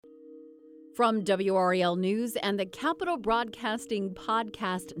From WRAL News and the Capital Broadcasting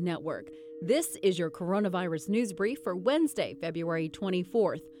Podcast Network, this is your coronavirus news brief for Wednesday, February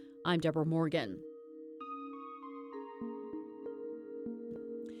 24th. I'm Deborah Morgan.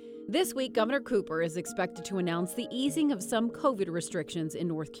 This week, Governor Cooper is expected to announce the easing of some COVID restrictions in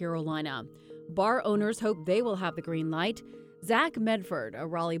North Carolina. Bar owners hope they will have the green light. Zach Medford, a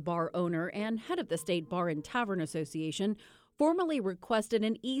Raleigh bar owner and head of the State Bar and Tavern Association, formally requested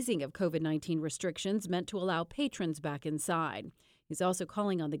an easing of COVID-19 restrictions meant to allow patrons back inside. He's also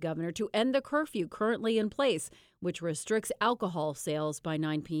calling on the governor to end the curfew currently in place, which restricts alcohol sales by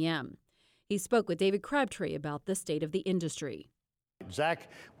 9 p.m. He spoke with David Crabtree about the state of the industry. Zach,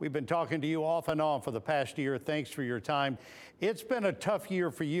 we've been talking to you off and on for the past year. Thanks for your time. It's been a tough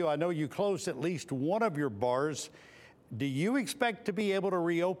year for you. I know you closed at least one of your bars. Do you expect to be able to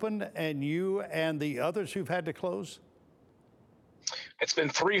reopen, and you and the others who've had to close? It's been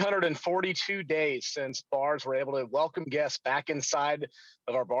 342 days since bars were able to welcome guests back inside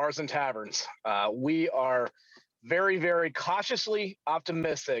of our bars and taverns. We are very, very cautiously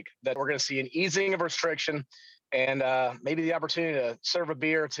optimistic that we're going to see an easing of restriction and maybe the opportunity to serve a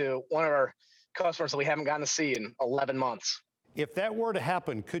beer to one of our customers that we haven't gotten to see in 11 months. If that were to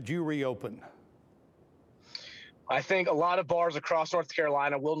happen, could you reopen? I think a lot of bars across North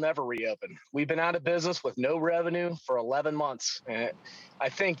Carolina will never reopen. We've been out of business with no revenue for 11 months. And I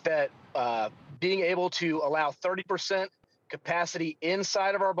think that being able to allow 30% capacity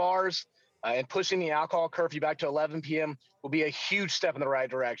inside of our bars and pushing the alcohol curfew back to 11 p.m. will be a huge step in the right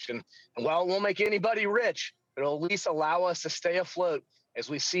direction. And while it won't make anybody rich, it'll at least allow us to stay afloat as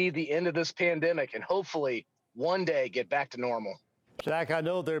we see the end of this pandemic and hopefully one day get back to normal. Zach, I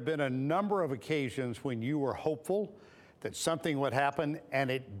know there have been a number of occasions when you were hopeful that something would happen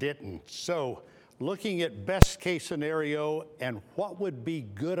and it didn't. So looking at best case scenario and what would be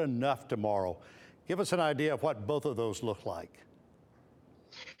good enough tomorrow, give us an idea of what both of those look like.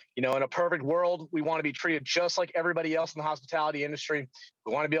 You know, in a perfect world, we want to be treated just like everybody else in the hospitality industry.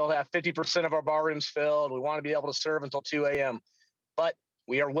 We want to be able to have 50% of our bar rooms filled. We want to be able to serve until 2 a.m. But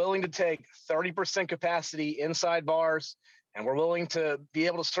we are willing to take 30% capacity inside bars, and we're willing to be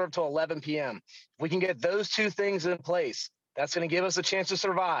able to serve till 11 p.m. If we can get those two things in place, that's going to give us a chance to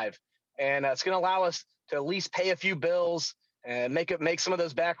survive. And it's going to allow us to at least pay a few bills and make some of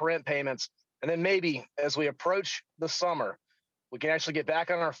those back rent payments. And then maybe as we approach the summer, we can actually get back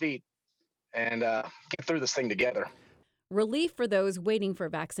on our feet and get through this thing together. Relief for those waiting for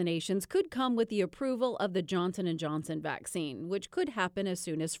vaccinations could come with the approval of the Johnson & Johnson vaccine, which could happen as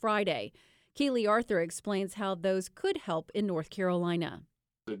soon as Friday. Keely Arthur explains how those could help in North Carolina.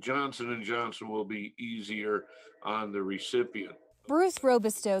 The Johnson & Johnson will be easier on the recipient. Bruce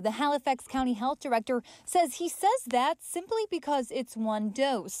Robusto, the Halifax County Health Director, says that simply because it's one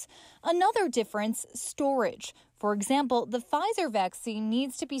dose. Another difference, storage. For example, the Pfizer vaccine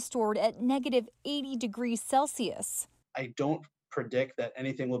needs to be stored at negative 80 degrees Celsius. I don't predict that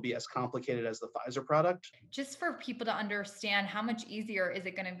anything will be as complicated as the Pfizer product. Just for people to understand, how much easier is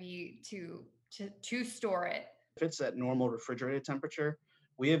it going to be to store it? If it's at normal refrigerated temperature,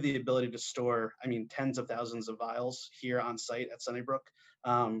 we have the ability to store, tens of thousands of vials here on site at Sunnybrook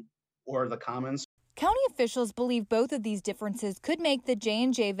or the Commons. County officials believe both of these differences could make the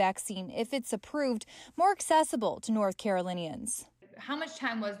J&J vaccine, if it's approved, more accessible to North Carolinians. How much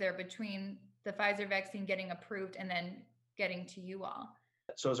time was there between the Pfizer vaccine getting approved and then getting to you all?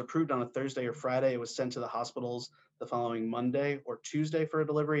 So it was approved on a Thursday or Friday. It was sent to the hospitals the following Monday or Tuesday for a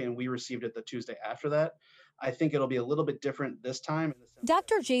delivery, and we received it the Tuesday after that. I think it'll be a little bit different this time.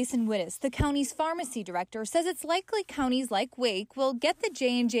 Dr. Jason Wittes, the county's pharmacy director, says it's likely counties like Wake will get the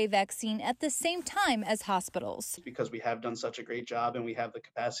J&J vaccine at the same time as hospitals. Because we have done such a great job and we have the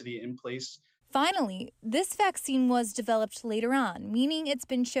capacity in place. Finally, this vaccine was developed later on, meaning it's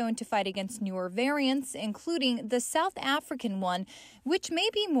been shown to fight against newer variants, including the South African one, which may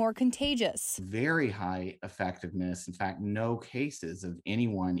be more contagious. Very high effectiveness. In fact, no cases of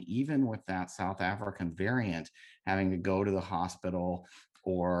anyone, even with that South African variant, having to go to the hospital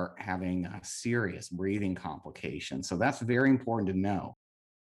or having a serious breathing complication. So that's very important to know.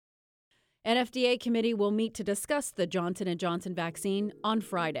 An FDA committee will meet to discuss the Johnson & Johnson vaccine on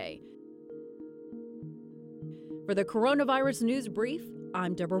Friday. For the Coronavirus News Brief,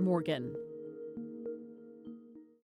 I'm Deborah Morgan.